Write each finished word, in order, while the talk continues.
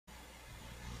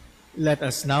Let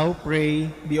us now pray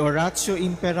the Oratio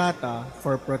Imperata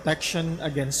for protection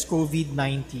against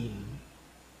COVID-19.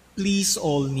 Please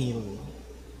all kneel.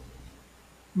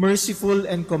 Merciful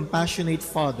and compassionate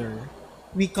Father,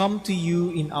 we come to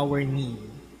you in our need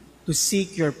to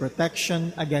seek your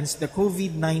protection against the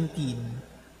COVID-19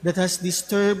 that has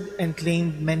disturbed and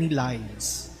claimed many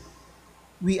lives.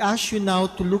 We ask you now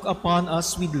to look upon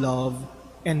us with love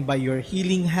and by your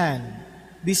healing hand,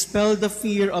 dispel the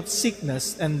fear of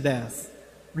sickness and death,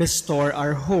 restore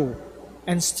our hope,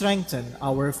 and strengthen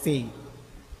our faith.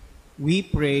 We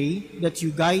pray that you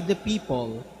guide the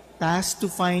people tasked to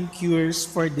find cures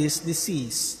for this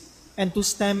disease and to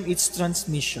stem its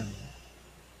transmission.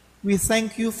 We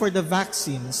thank you for the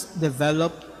vaccines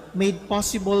developed, made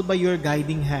possible by your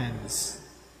guiding hands.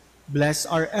 Bless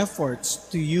our efforts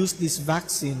to use these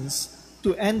vaccines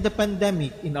to end the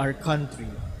pandemic in our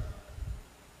country.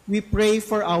 We pray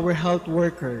for our health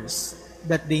workers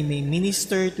that they may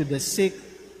minister to the sick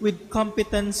with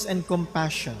competence and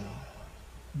compassion.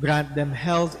 Grant them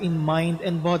health in mind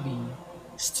and body,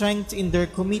 strength in their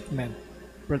commitment,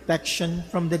 protection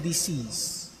from the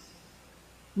disease.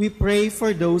 We pray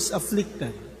for those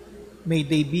afflicted. May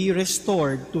they be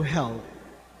restored to health.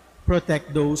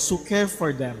 Protect those who care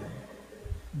for them.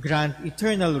 Grant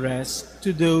eternal rest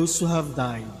to those who have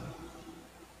died.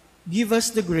 Give us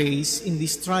the grace in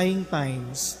these trying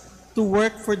times to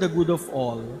work for the good of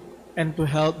all and to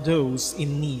help those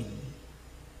in need.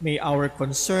 May our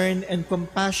concern and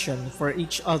compassion for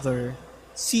each other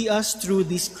see us through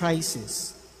this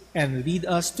crisis and lead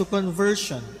us to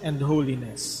conversion and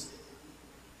holiness.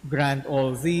 Grant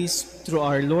all this through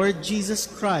our Lord Jesus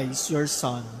Christ, your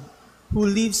Son, who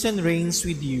lives and reigns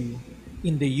with you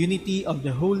in the unity of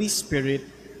the Holy Spirit,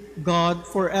 God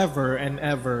forever and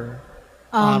ever.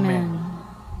 Amen.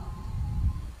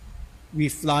 We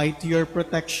fly to your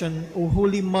protection, O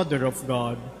Holy Mother of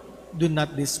God. Do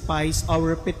not despise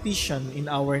our petition in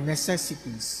our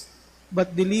necessities,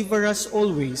 but deliver us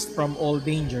always from all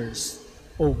dangers,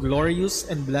 O glorious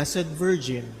and blessed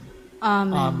Virgin.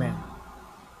 Amen. Amen.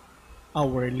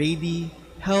 Our Lady,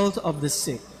 health of the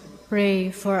sick,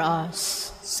 Pray for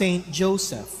us. Saint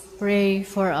Joseph, Pray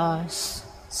for us.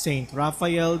 Saint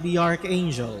Raphael the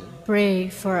Archangel, Pray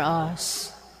for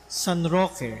us. San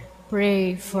Roque,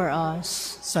 Pray for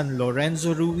us. San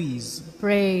Lorenzo Ruiz,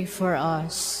 Pray for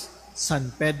us.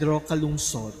 San Pedro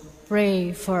Calungsod,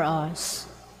 Pray for us.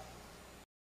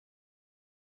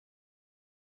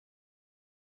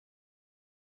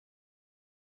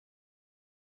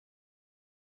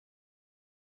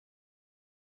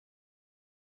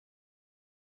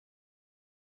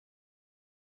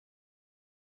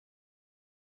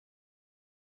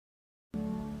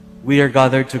 We are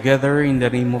gathered together in the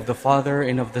name of the Father,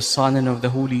 and of the Son, and of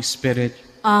the Holy Spirit.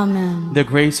 Amen. The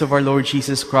grace of our Lord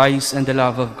Jesus Christ, and the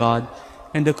love of God,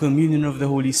 and the communion of the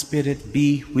Holy Spirit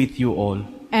be with you all.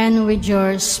 And with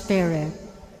your spirit.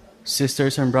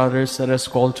 Sisters and brothers, let us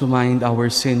call to mind our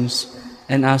sins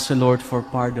and ask the Lord for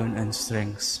pardon and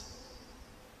strength.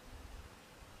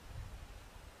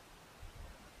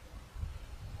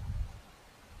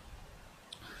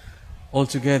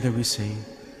 Altogether we say,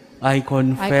 I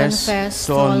confess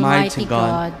to Almighty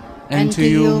God and to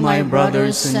you, my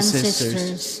brothers and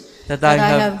sisters, that I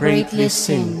have greatly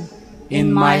sinned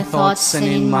in my thoughts and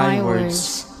in my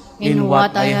words, in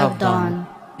what I have done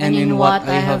and in what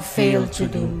I have failed to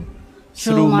do.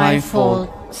 Through my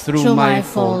fault, through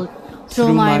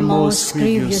my most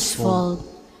grievous fault.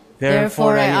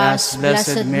 Therefore I ask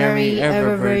Blessed Mary,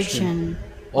 ever Virgin,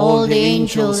 all the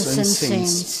angels and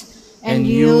saints, and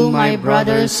you, my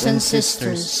brothers and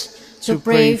sisters, to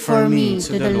pray for me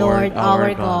to the Lord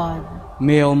our God.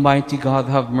 May Almighty God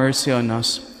have mercy on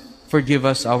us, forgive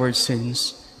us our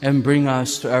sins, and bring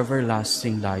us to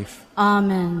everlasting life.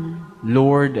 Amen.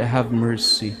 Lord, have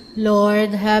mercy. Lord,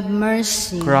 have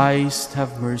mercy. Christ,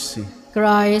 have mercy.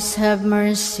 Christ, have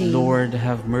mercy. Lord,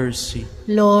 have mercy.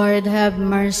 Lord, have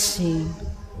mercy.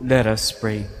 Let us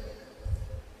pray.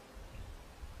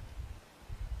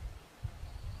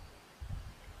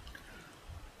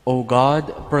 O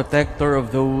God, protector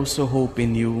of those who hope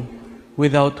in you,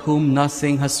 without whom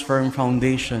nothing has firm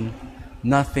foundation,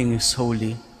 nothing is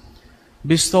holy,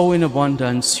 bestow in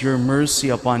abundance your mercy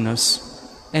upon us,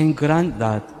 and grant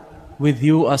that, with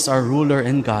you as our ruler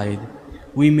and guide,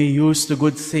 we may use the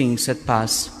good things that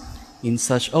pass in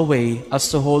such a way as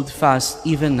to hold fast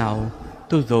even now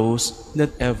to those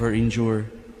that ever endure.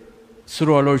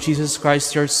 Through our Lord Jesus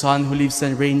Christ, your Son, who lives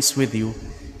and reigns with you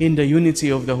in the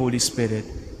unity of the Holy Spirit,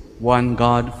 one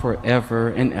God forever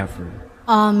and ever.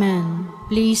 Amen.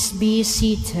 Please be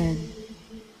seated.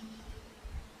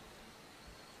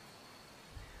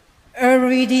 A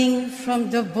reading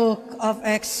from the book of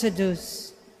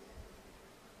Exodus.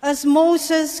 As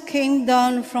Moses came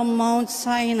down from Mount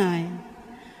Sinai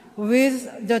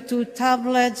with the 2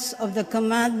 tablets of the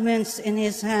commandments in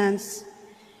his hands,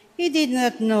 he did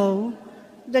not know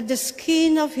that the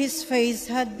skin of his face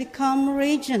had become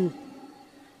radiant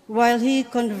while he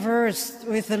conversed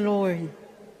with the Lord.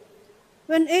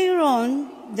 When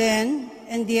Aaron then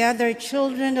and the other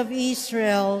children of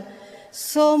Israel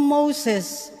saw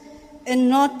Moses and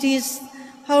noticed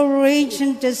how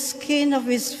radiant the skin of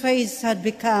his face had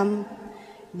become,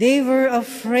 they were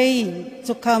afraid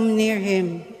to come near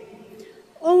him.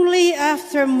 Only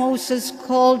after Moses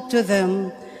called to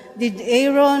them did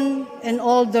Aaron and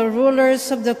all the rulers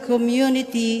of the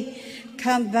community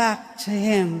come back to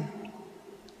him.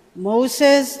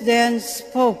 Moses then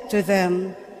spoke to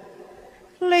them.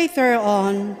 Later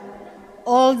on,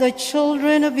 all the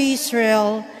children of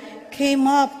Israel came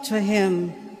up to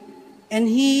him, and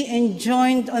he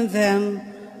enjoined on them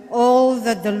all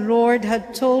that the Lord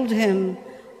had told him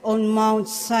on Mount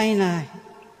Sinai.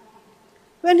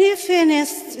 When he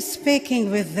finished speaking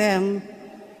with them,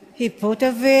 he put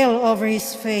a veil over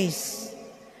his face.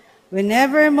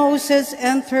 Whenever Moses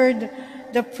entered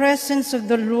the presence of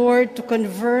the Lord to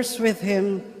converse with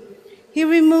him, he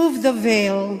removed the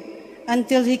veil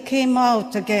until he came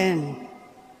out again.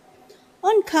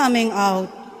 On coming out,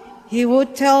 he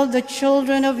would tell the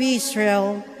children of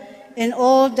Israel and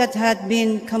all that had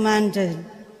been commanded.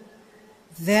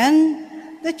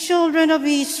 Then the children of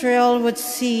Israel would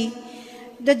see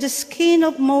that the skin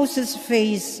of Moses'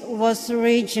 face was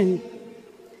radiant.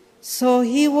 So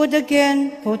he would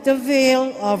again put a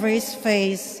veil over his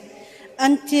face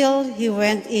until he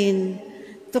went in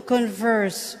to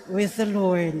converse with the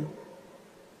Lord.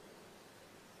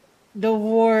 The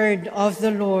word of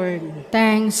the Lord.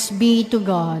 Thanks be to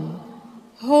God.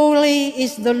 Holy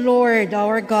is the Lord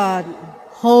our God.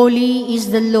 Holy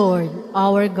is the Lord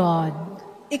our God.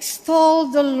 Extol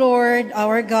the Lord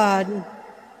our God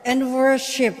and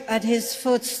worship at his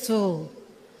footstool.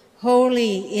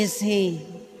 Holy is he.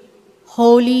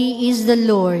 Holy is the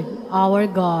Lord our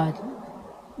God.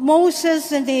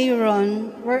 Moses and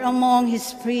Aaron were among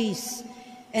his priests,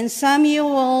 and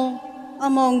Samuel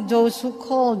among those who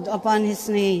called upon his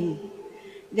name.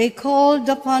 They called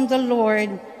upon the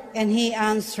Lord, and he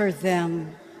answered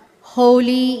them.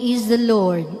 Holy is the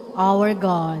Lord our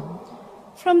God.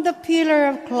 From the pillar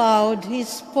of cloud he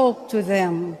spoke to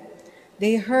them.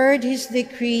 They heard his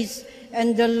decrees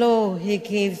and the law he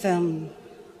gave them.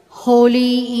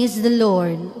 Holy is the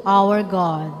Lord our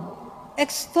God.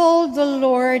 Extol the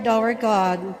Lord our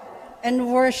God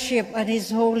and worship at his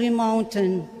holy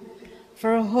mountain.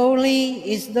 For holy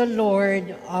is the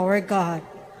Lord our God.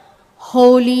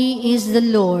 Holy is the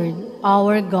Lord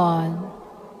our God.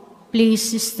 Please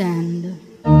stand.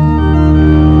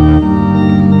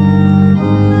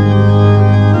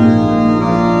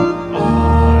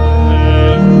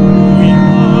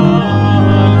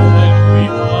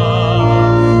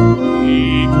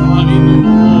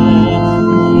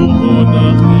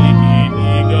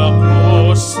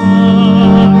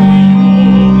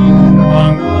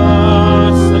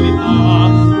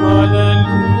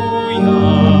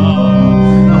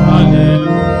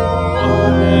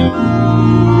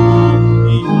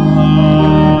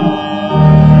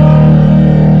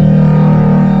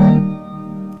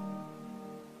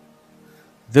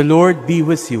 The Lord be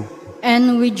with you.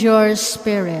 And with your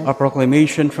spirit. A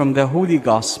proclamation from the Holy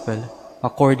Gospel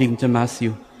according to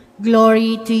Matthew.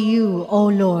 Glory to you,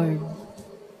 O Lord.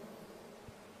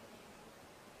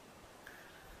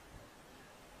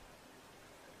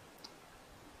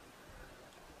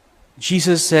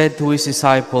 Jesus said to his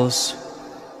disciples,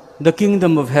 "The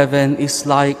kingdom of heaven is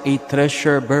like a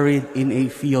treasure buried in a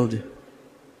field,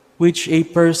 which a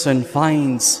person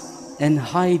finds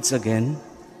and hides again,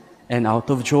 and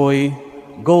out of joy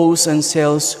goes and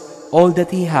sells all that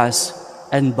he has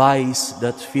and buys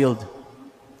that field."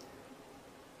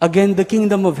 Again, the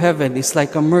kingdom of heaven is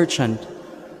like a merchant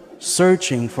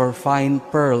searching for fine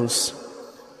pearls.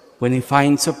 When he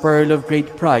finds a pearl of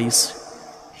great price,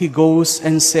 he goes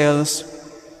and sells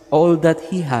all that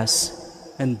he has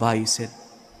and buys it.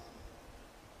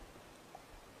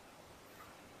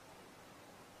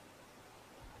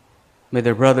 My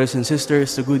dear brothers and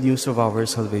sisters, the good news of our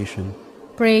salvation.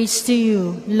 Praise to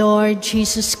you, Lord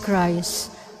Jesus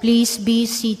Christ. Please be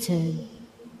seated.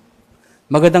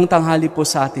 Magandang tanghali po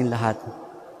sa atin lahat.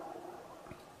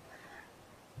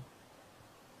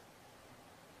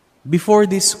 Before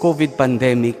this COVID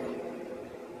pandemic,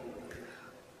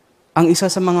 ang isa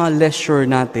sa mga leisure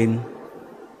natin,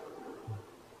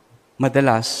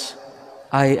 madalas,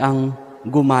 ay ang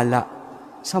gumala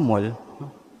sa mall.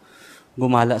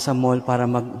 Gumala sa mall para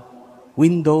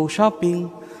mag-window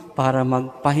shopping, para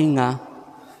magpahinga,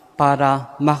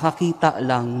 para makakita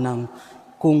lang ng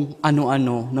kung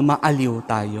ano-ano na maaliw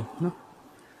tayo. No?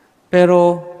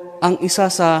 Pero ang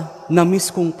isa sa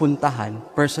na-miss kong puntahan,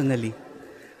 personally,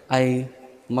 ay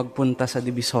magpunta sa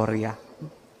Divisoria.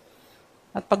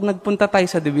 At pag nagpunta tayo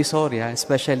sa Divisoria,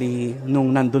 especially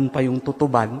nung nandun pa yung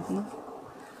tutuban, no?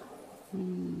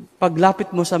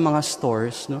 Paglapit mo sa mga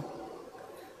stores, no?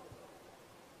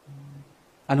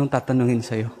 Anong tatanungin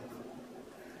sa'yo?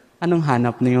 Anong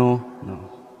hanap niyo? No?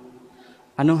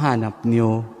 Anong hanap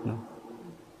niyo? No?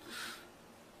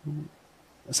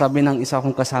 Sabi ng isa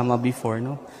kong kasama before,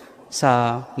 no?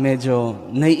 Sa medyo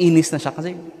naiinis na siya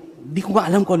kasi di ko ba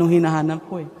alam kung anong hinahanap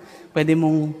ko eh. Pwede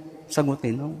mong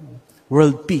sagutin, no?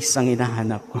 World peace ang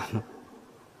hinahanap ko. No?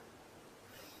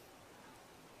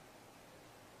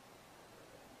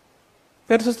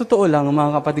 Pero sa totoo lang,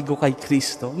 mga kapatid ko kay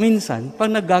Kristo, minsan, pag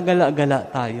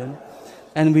naggagala-gala tayo,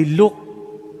 and we look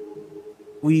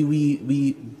or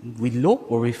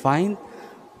we find,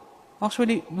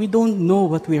 actually, we don't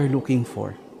know what we are looking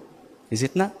for. Is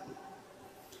it not?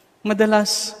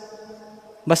 Madalas,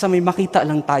 basta may makita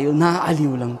lang tayo,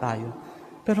 naaaliw lang tayo.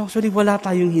 Pero actually, wala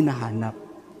tayong hinahanap.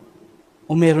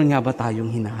 O meron nga ba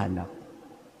tayong hinahanap?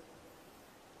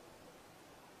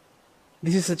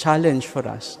 This is a challenge for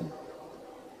us.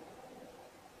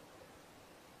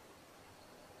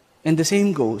 And the same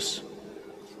goes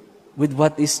with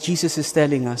what Jesus is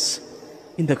telling us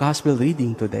in the gospel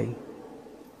reading today.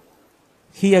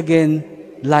 He again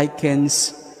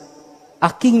likens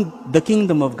the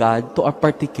kingdom of God to a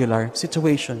particular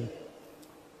situation.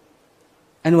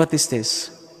 And what is this?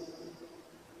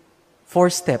 4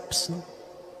 steps.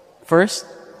 First,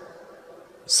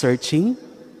 searching.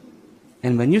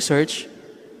 And when you search,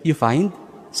 you find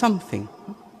something.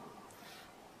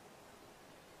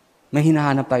 May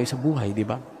hinahanap tayo sa buhay, di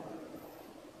ba?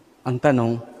 Ang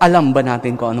tanong, alam ba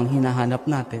natin kung anong hinahanap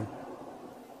natin?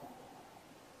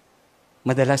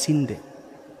 Madalas hindi.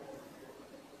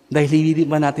 Dahil hindi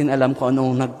ba natin alam kung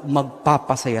anong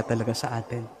magpapasaya talaga sa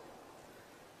atin?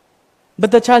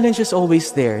 But the challenge is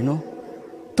always there, no?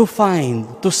 To find,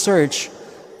 to search,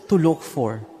 to look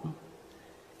for.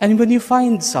 And when you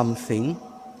find something,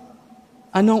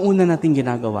 anong una natin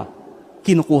ginagawa?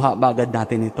 Kinukuha ba agad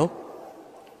natin ito?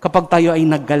 Kapag tayo ay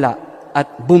naggala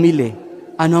at bumili,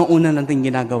 ano ang una natin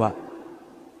ginagawa?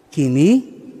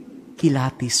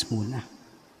 Kilatis muna.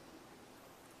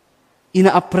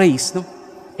 Ina-appraise, no?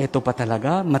 Ito pa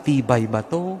talaga? Matibay ba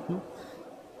to? No?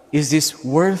 Is this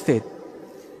worth it?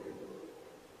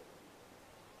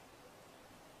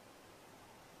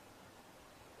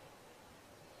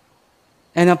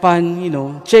 And upon,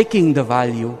 checking the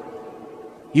value,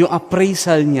 yung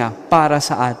appraisal niya para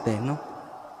sa atin, no?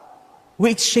 We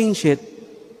exchange it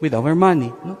with our money.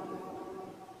 No?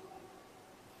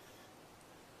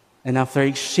 And after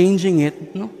exchanging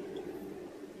it, no,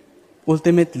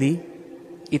 ultimately,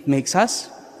 it makes us,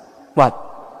 what?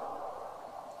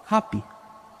 Happy.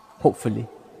 Hopefully.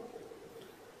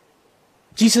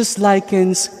 Jesus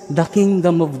likens the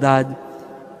kingdom of God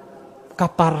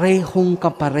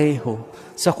kaparehong-kapareho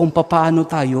sa kung paano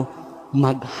tayo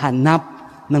maghanap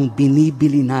ng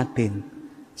binibili natin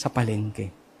sa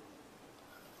palengke.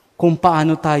 Kung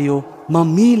paano tayo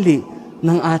mamili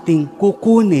ng ating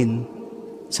kukunin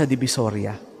sa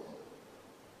Divisoria.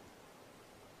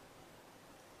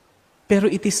 Pero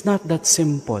it is not that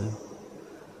simple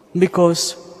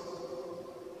because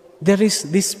there is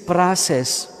this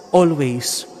process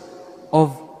always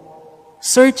of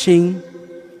searching,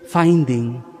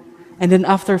 finding, and then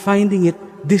after finding it,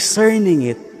 discerning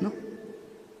it. No?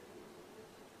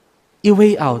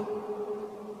 I-weigh out.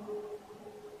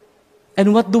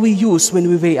 And what do we use when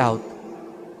we weigh out?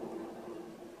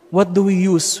 What do we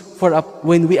use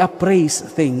when we appraise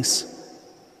things?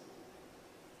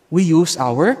 We use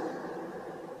our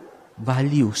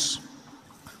values.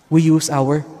 We use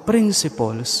our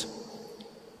principles.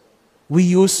 We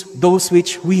use those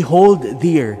which we hold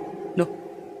dear. No?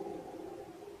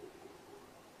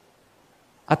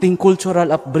 Ating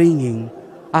cultural upbringing,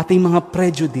 ating mga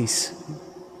prejudice.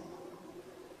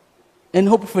 And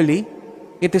hopefully,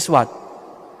 it is what?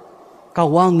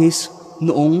 Kawangis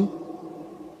noong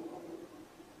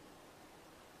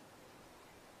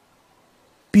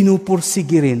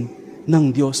pinupursige rin ng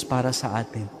Diyos para sa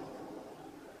atin.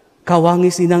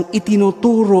 Kawangis din ang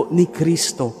itinuturo ni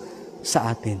Kristo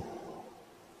sa atin.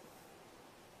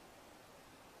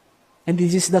 And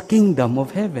this is the kingdom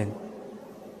of heaven.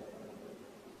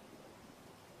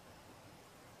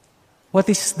 What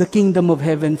is the kingdom of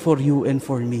heaven for you and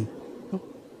for me? No?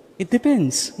 It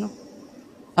depends. No?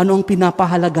 Ano ang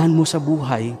pinapahalagahan mo sa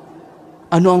buhay?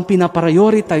 Ano ang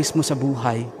pinaprioritize mo sa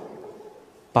buhay?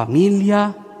 Pamilya,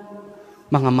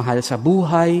 mga mahal sa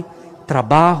buhay,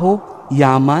 trabaho,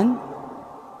 yaman?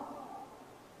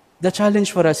 The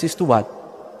challenge for us is to what?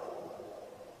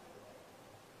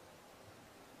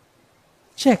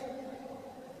 Check.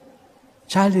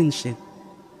 Challenge it.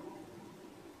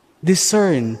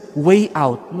 Discern, weigh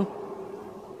out. No?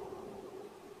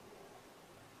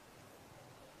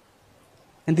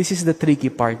 And this is the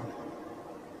tricky part.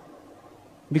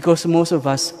 Because most of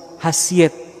us has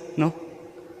yet, no,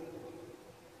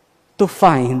 to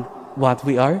find what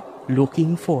we are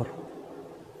looking for.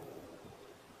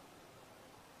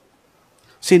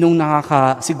 Sinong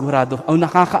nakakasigurado o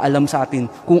nakakaalam sa atin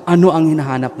kung ano ang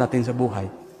hinahanap natin sa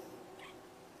buhay?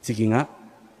 Sige nga.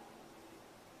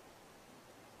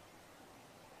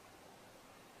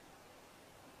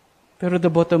 Pero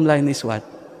the bottom line is what?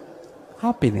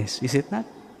 Happiness, is it not?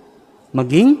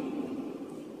 Maging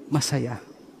masaya.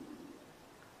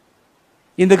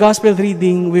 In the gospel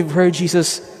reading, we've heard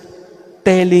Jesus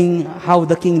telling how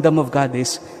the kingdom of God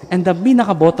is. And the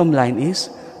pinaka-bottom line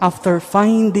is, after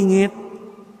finding it,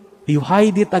 you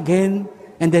hide it again,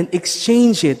 and then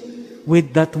exchange it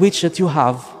with that which that you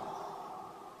have.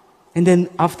 And then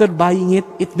after buying it,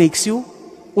 it makes you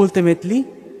ultimately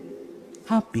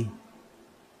happy.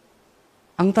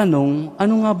 Ang tanong,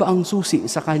 ano nga ba ang susi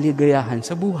sa kaligayahan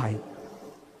sa buhay?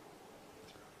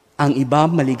 Ang iba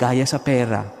maligaya sa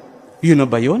pera. Yun na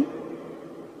ba yun?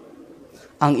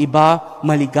 Ang iba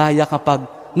maligaya kapag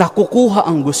nakukuha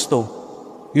ang gusto.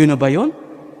 Yun na ba yun?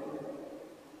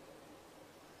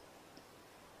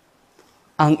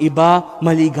 Ang iba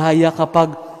maligaya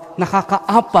kapag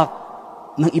nakakaapak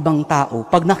ng ibang tao.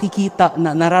 Pag nakikita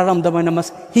na nararamdaman na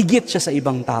mas higit siya sa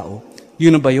ibang tao.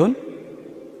 Yun na ba yun?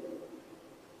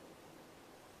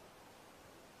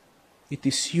 It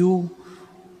is you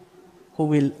who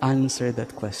will answer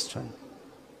that question.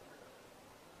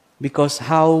 Because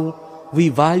how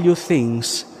we value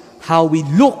things, how we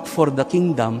look for the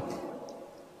kingdom,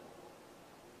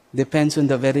 depends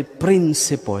on the very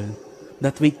principle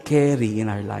that we carry in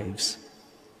our lives.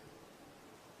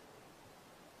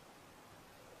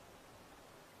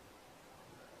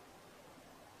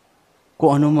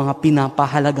 Kung anong mga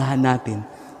pinapahalagahan natin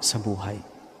sa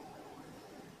buhay.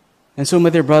 And so,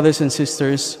 my dear brothers and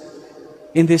sisters,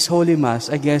 in this Holy Mass,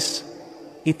 I guess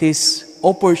it is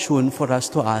opportune for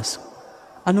us to ask,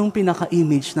 anong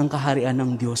pinaka-image ng kaharian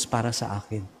ng Diyos para sa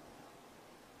akin?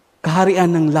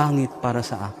 Kaharian ng langit para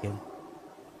sa akin?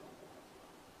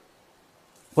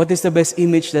 What is the best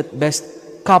image that best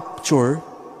capture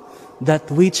that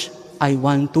which I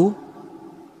want to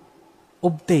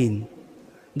obtain?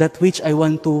 That which I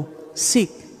want to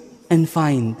seek and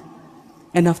find.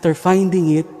 And after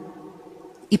finding it,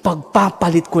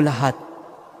 ipagpapalit ko lahat.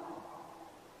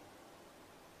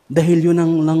 Dahil yun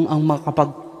ang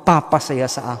makapagpapasaya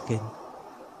sa akin.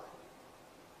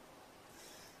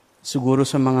 Siguro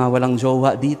sa mga walang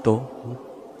jowa dito,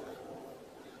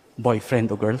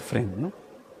 boyfriend o girlfriend, no?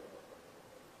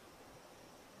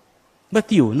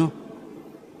 But you, no?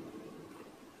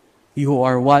 You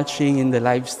are watching in the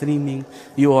live streaming,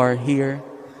 you are here,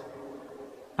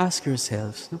 ask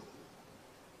yourselves, no?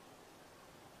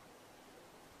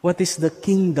 What is the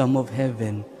kingdom of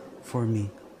heaven for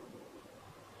me?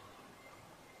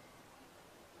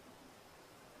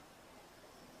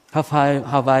 Have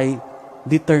I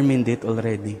determined it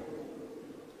already?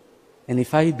 And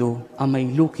if I do, am I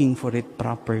looking for it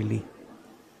properly?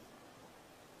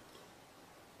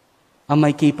 Am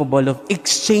I capable of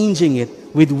exchanging it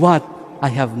with what I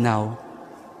have now?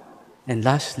 And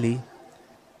lastly,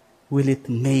 will it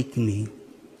make me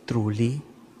truly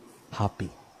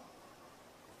happy?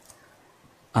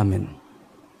 Amen.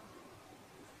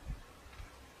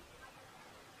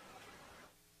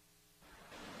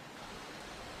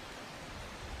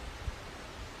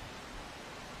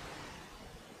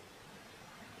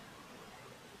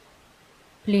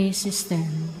 Please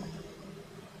stand.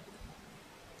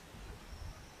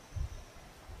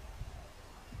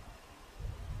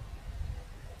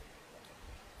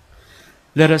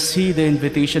 Let us see the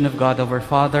invitation of God our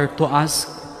Father to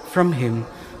ask from Him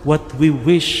what we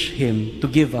wish Him to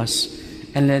give us,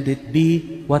 and let it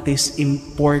be what is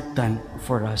important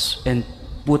for us and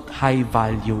put high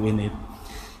value in it.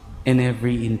 In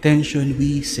every intention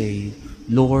we say,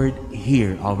 Lord,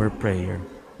 hear our prayer.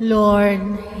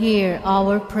 Lord, hear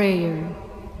our prayer.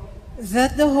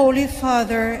 That the Holy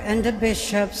Father and the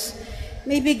bishops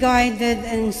may be guided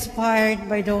and inspired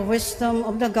by the wisdom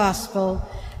of the gospel,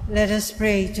 let us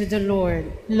pray to the Lord.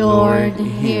 Lord,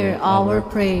 hear our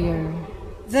prayer.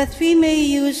 that we may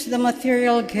use the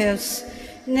material gifts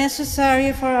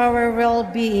necessary for our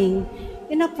well-being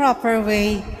in a proper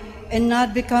way and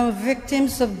not become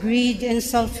victims of greed and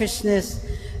selfishness.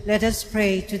 Let us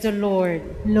pray to the Lord.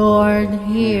 Lord,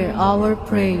 hear our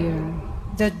prayer.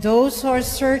 That those who are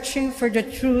searching for the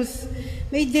truth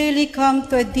may daily come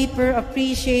to a deeper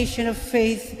appreciation of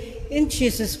faith in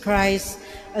Jesus Christ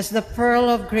as the pearl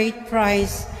of great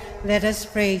price. Let us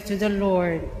pray to the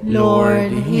Lord.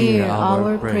 Lord, hear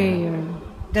our prayer.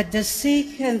 That the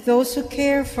sick and those who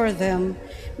care for them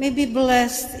may be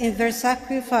blessed in their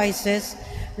sacrifices.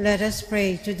 Let us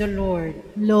pray to the Lord.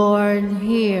 Lord,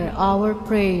 hear our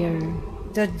prayer.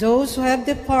 That those who have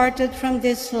departed from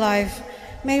this life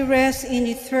may rest in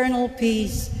eternal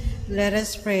peace. Let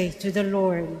us pray to the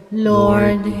Lord.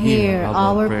 Lord, hear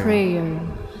our prayer.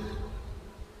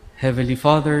 Heavenly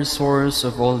Father, source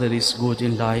of all that is good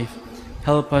in life,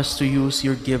 help us to use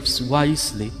your gifts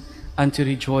wisely and to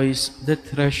rejoice the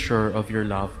treasure of your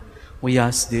love. We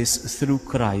ask this through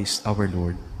Christ our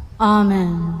Lord.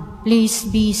 Amen. Please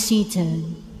be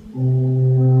seated.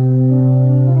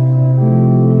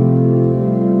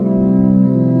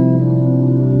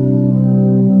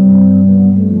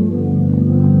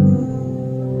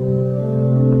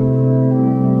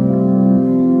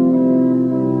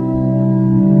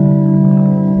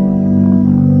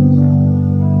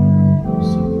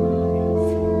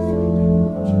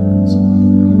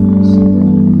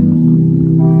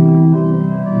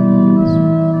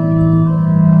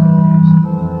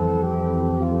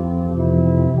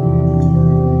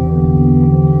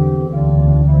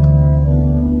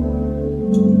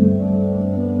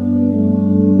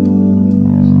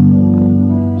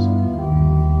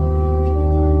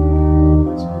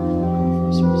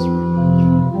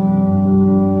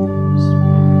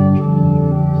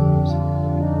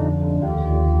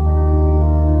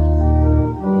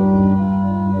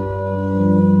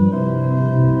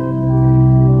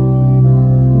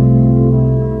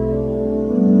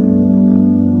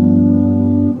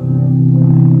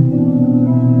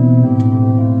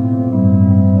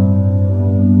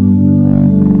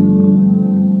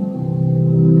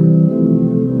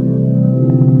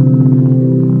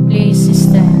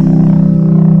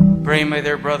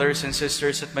 Brothers and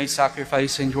sisters, that my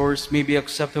sacrifice and yours may be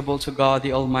acceptable to God,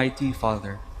 the Almighty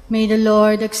Father. May the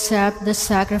Lord accept the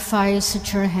sacrifice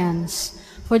at your hands,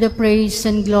 for the praise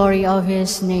and glory of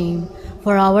his name,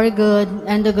 for our good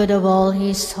and the good of all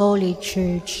his holy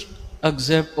church.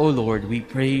 Accept, O Lord, we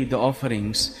pray, the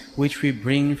offerings which we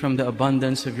bring from the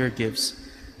abundance of your gifts,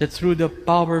 that through the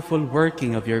powerful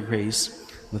working of your grace,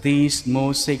 these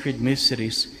most sacred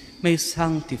mysteries may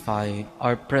sanctify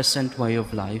our present way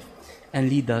of life and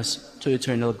lead us to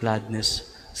eternal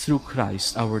gladness through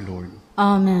Christ our Lord.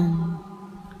 Amen.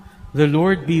 The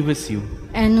Lord be with you.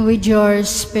 And with your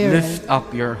spirit. Lift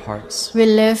up your hearts. We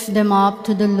lift them up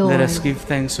to the Lord. Let us give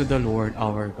thanks to the Lord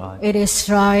our God. It is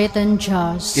right and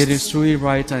just. It is truly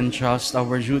right and just,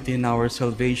 our duty and our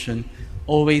salvation,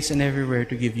 always and everywhere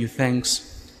to give you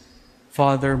thanks,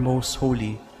 Father most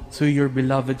holy, through your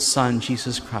beloved Son,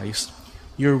 Jesus Christ,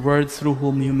 your Word through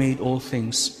whom you made all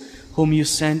things, whom you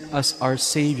sent as our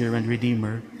Savior and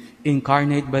Redeemer,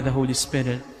 incarnate by the Holy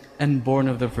Spirit and born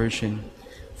of the Virgin.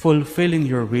 Fulfilling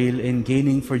your will and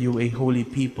gaining for you a holy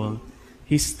people,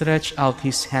 he stretched out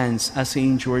his hands as he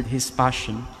endured his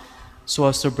passion, so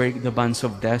as to break the bonds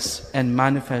of death and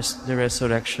manifest the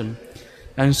resurrection.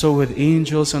 And so with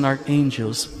angels and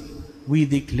archangels, we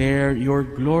declare your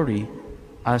glory,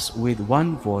 as with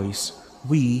one voice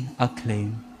we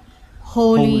acclaim.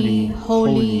 Holy,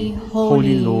 holy,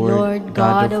 holy, Lord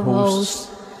God of hosts,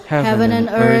 heaven and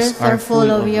earth are full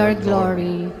of your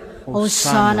glory.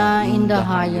 Hosanna in the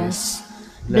highest.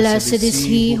 Blessed is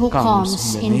he who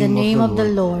comes in the name of the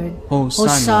Lord.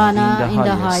 Hosanna in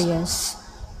the highest.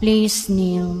 Please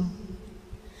kneel.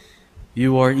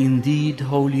 You are indeed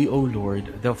holy, O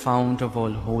Lord, the fount of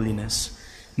all holiness.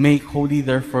 Make holy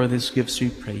therefore these gifts, we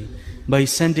pray, by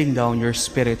sending down your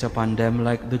Spirit upon them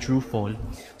like the dewfall,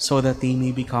 so that they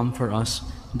may become for us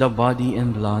the body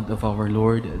and blood of our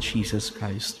Lord Jesus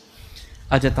Christ.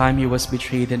 At the time he was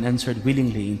betrayed and entered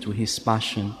willingly into his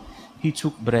passion, he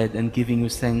took bread and giving you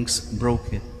thanks,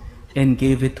 broke it, and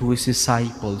gave it to his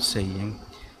disciples, saying,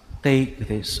 Take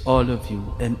this, all of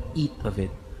you, and eat of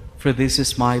it, for this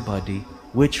is my body,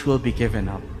 which will be given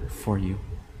up for you.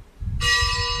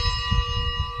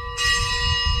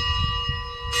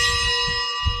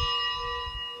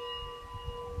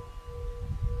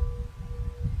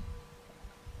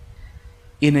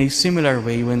 In a similar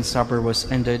way, when supper was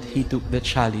ended, he took the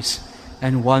chalice,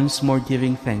 and once more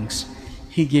giving thanks,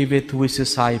 he gave it to his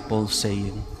disciples,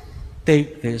 saying,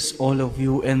 Take this, all of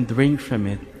you, and drink from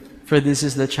it, for this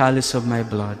is the chalice of my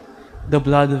blood, the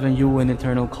blood of a new and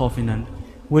eternal covenant,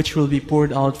 which will be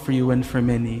poured out for you and for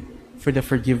many, for the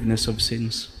forgiveness of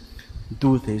sins.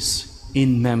 Do this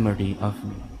in memory of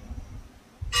me.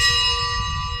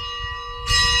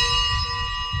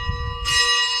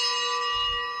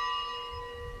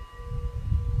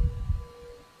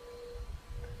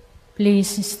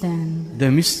 Please stand.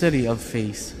 The mystery of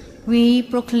faith. We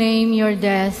proclaim your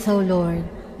death, O Lord,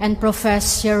 and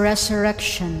profess your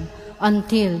resurrection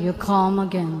until you come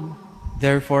again.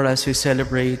 Therefore, as we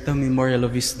celebrate the memorial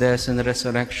of his death and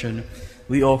resurrection,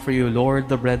 we offer you, Lord,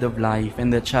 the bread of life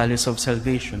and the chalice of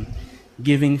salvation,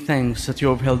 giving thanks that you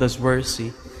have held us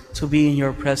worthy to be in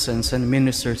your presence and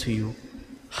minister to you.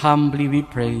 Humbly we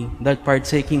pray that,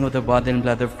 partaking of the body and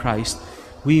blood of Christ,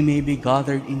 we may be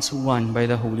gathered into one by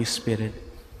the Holy Spirit.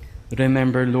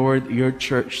 Remember, Lord, your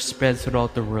church spread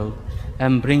throughout the world,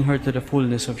 and bring her to the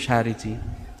fullness of charity,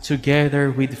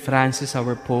 together with Francis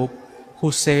our Pope,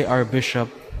 Jose our Bishop,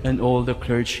 and all the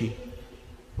clergy.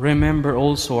 Remember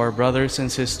also our brothers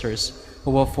and sisters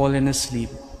who have fallen asleep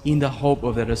in the hope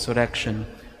of the resurrection,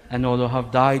 and all who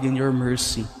have died in your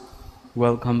mercy.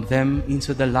 Welcome them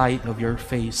into the light of your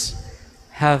face.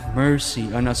 Have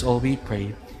mercy on us all, we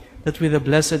pray, that with the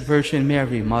Blessed Virgin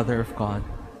Mary, Mother of God,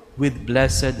 with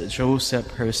blessed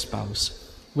Joseph, her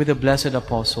spouse, with the blessed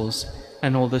apostles,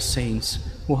 and all the saints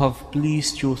who have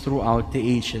pleased you throughout the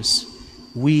ages,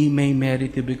 we may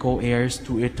merit to be co-heirs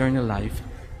to eternal life,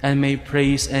 and may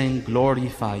praise and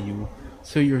glorify you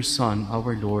through your Son,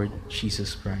 our Lord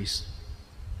Jesus Christ.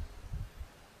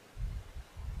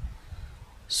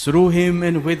 Through him,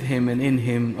 and with him, and in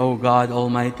him, O God,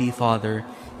 Almighty Father,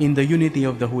 in the unity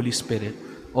of the Holy Spirit,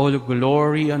 all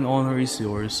glory and honor is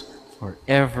yours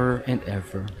forever and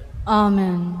ever.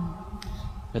 Amen.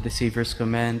 By the Savior's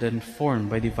command and formed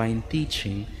by divine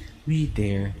teaching, we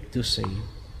dare to say,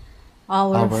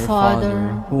 Our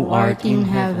Father, who art in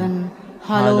heaven,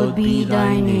 hallowed be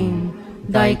thy name.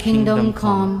 Thy kingdom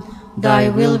come, thy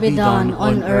will be done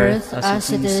on earth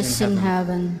as it is in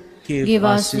heaven. Give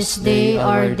us this day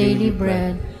our daily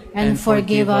bread, and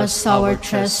forgive us our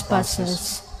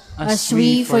trespasses, as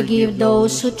we forgive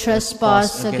those who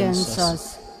trespass against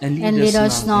us. And lead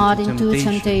us not into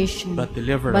temptation, but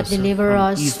deliver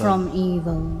us from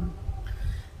evil.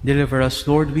 Deliver us,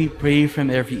 Lord, we pray, from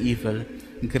every evil.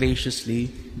 Graciously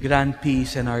grant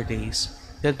peace in our days,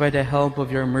 that by the help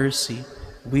of your mercy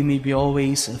we may be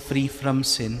always free from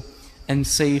sin and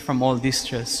safe from all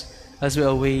distress, as we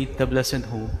await the blessed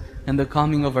hope and the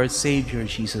coming of our Savior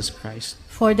Jesus Christ.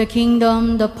 For the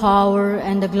kingdom, the power,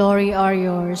 and the glory are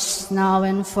yours, now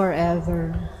and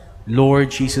forever. Lord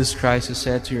Jesus Christ, who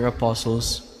said to your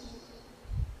apostles,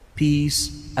 "Peace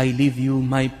I leave you,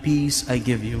 my peace I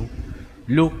give you.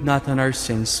 Look not on our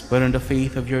sins, but on the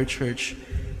faith of your church,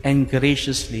 and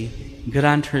graciously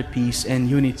grant her peace and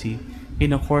unity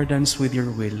in accordance with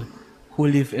your will, who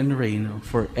live and reign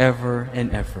forever and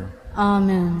ever."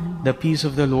 Amen. The peace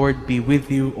of the Lord be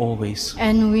with you always.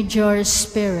 And with your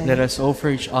spirit. Let us offer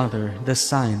each other the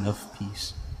sign of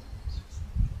peace.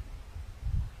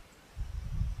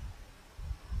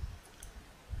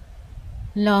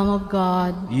 Lamb of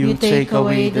God, you take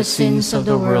away the sins of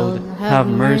the world, have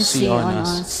mercy on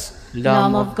us.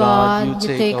 Lamb of God,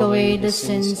 you take away the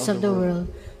sins of the world,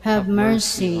 have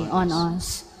mercy on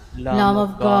us. Lamb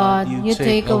of God, you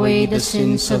take away the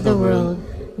sins of the world,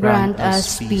 grant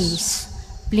us peace.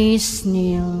 Please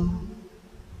kneel.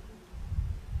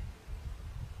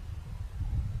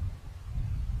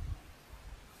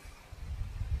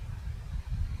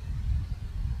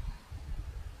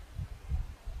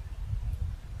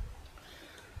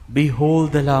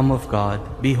 Behold the Lamb of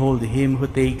God, behold him who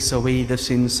takes away the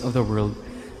sins of the world.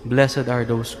 Blessed are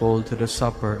those called to the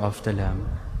supper of the Lamb.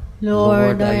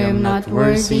 Lord, I am not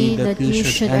worthy that you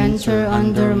should enter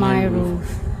under my roof,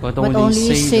 but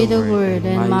only say the word,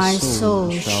 and my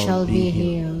soul shall be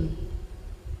healed.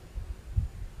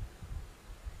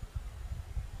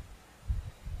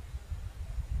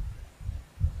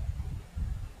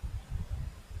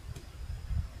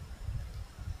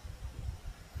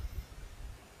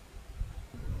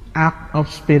 Act of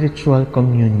Spiritual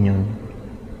Communion.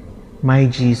 My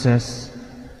Jesus,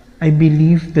 I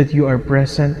believe that you are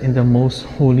present in the most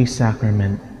holy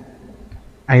sacrament.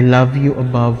 I love you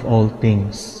above all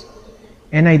things,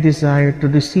 and I desire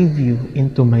to receive you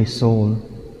into my soul.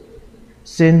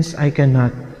 Since I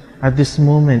cannot at this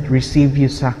moment receive you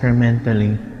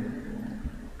sacramentally,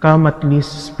 come at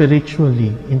least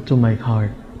spiritually into my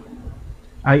heart.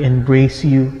 I embrace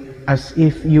you as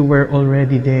if you were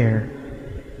already there,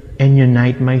 and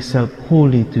unite myself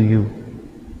wholly to you.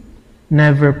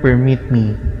 never permit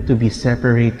me to be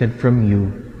separated from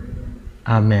you.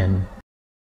 Amen.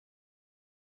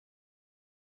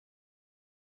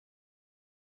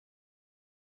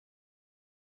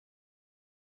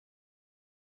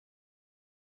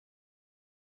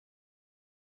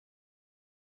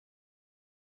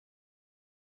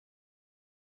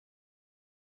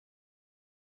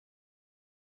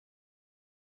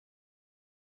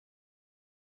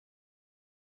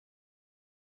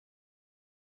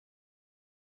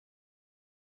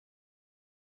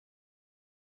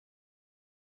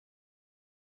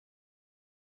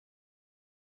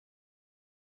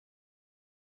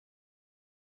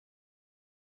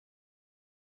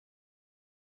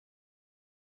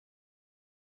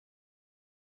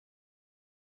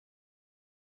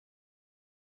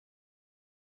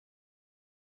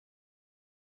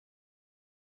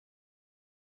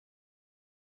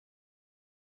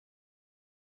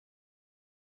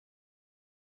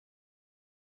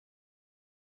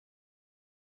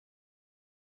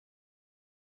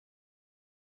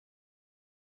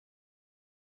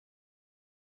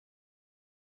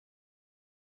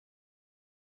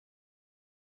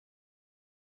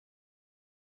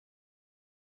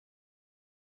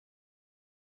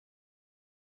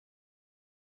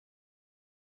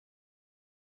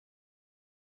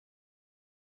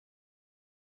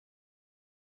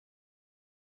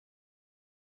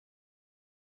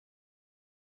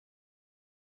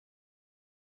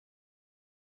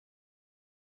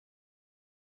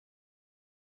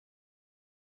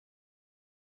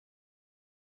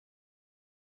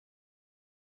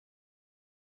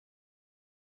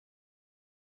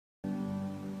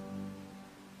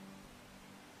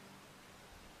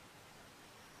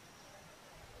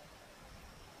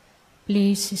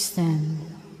 Please stand.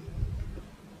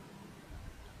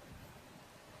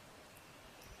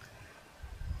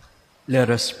 Let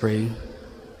us pray.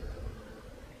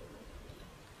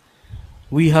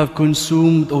 We have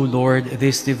consumed, O Lord,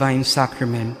 this divine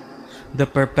sacrament, the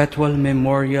perpetual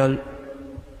memorial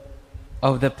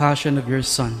of the passion of your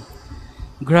Son.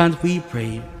 Grant, we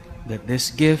pray, that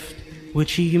this gift,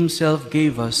 which he himself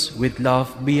gave us with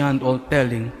love beyond all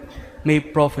telling, may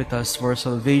profit us for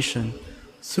salvation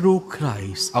through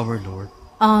Christ our Lord.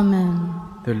 Amen.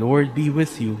 The Lord be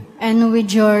with you. And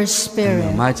with your And spirit. the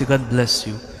Almighty God bless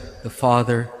you, the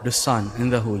Father, the Son,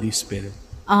 and the Holy Spirit.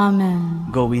 Amen.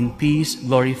 Go in peace,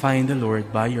 glorifying the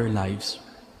Lord by your lives.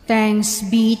 Thanks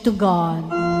be to God.